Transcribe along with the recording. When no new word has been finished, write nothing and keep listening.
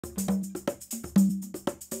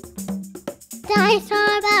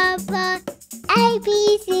Dinosaur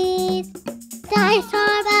ABCs.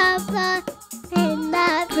 Dinosaur in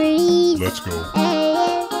the breeze. Let's go. A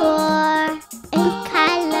is for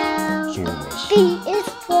Ankylosaurus. B is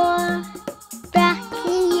for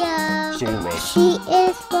Brachiosaurus. C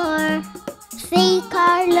is for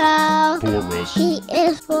Carnotaurus. D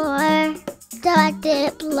is for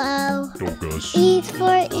Diplodocus. Diplodocus. E is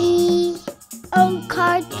for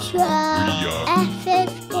Eocarcia. F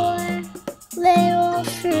is for little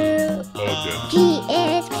Fruitadens. G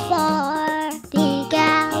is for the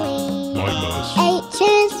Gallimimus. Gallimimus. H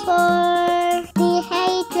is for the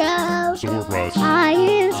Hadrosaurus. I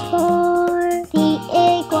is for the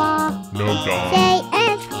Iguanodon. J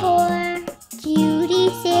is for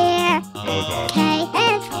Judiceratops. K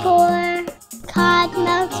is for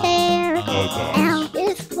Kosmoceratops. L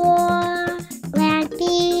is for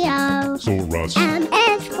Lambeosaurus. M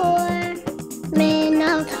is for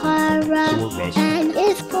Minotaurasaurus. N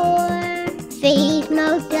is for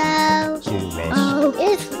Xenoceratops. O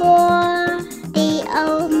is for the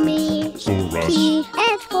Omeisaurus. P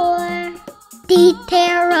is for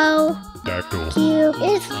Pterodactyl. Q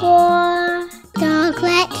is for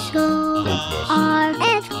Dinosaurs. R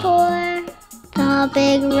is for the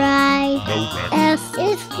big Rhinorex. S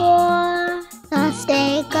is for the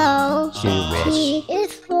Stegosaurus. T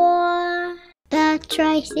is for the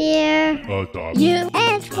Triceratops. U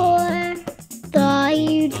is for the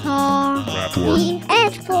Utahraptor. V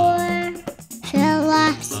is for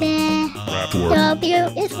Velociraptor. W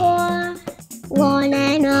is for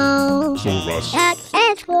Wannanosaurus. X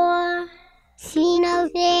is for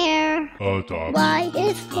Xenoceratops. Y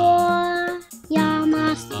is for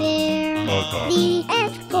Yamaceratops. Z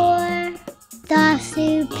is for the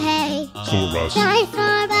Speeler.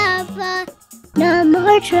 Dinosaur, no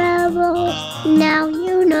more trouble. Now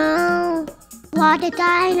you know what the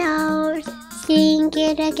dinos. Sing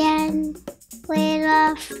it again with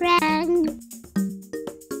a friend.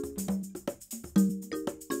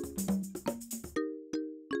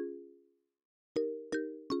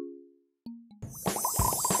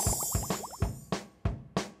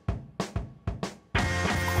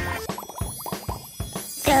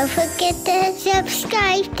 Don't forget to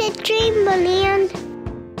subscribe to Dreamland.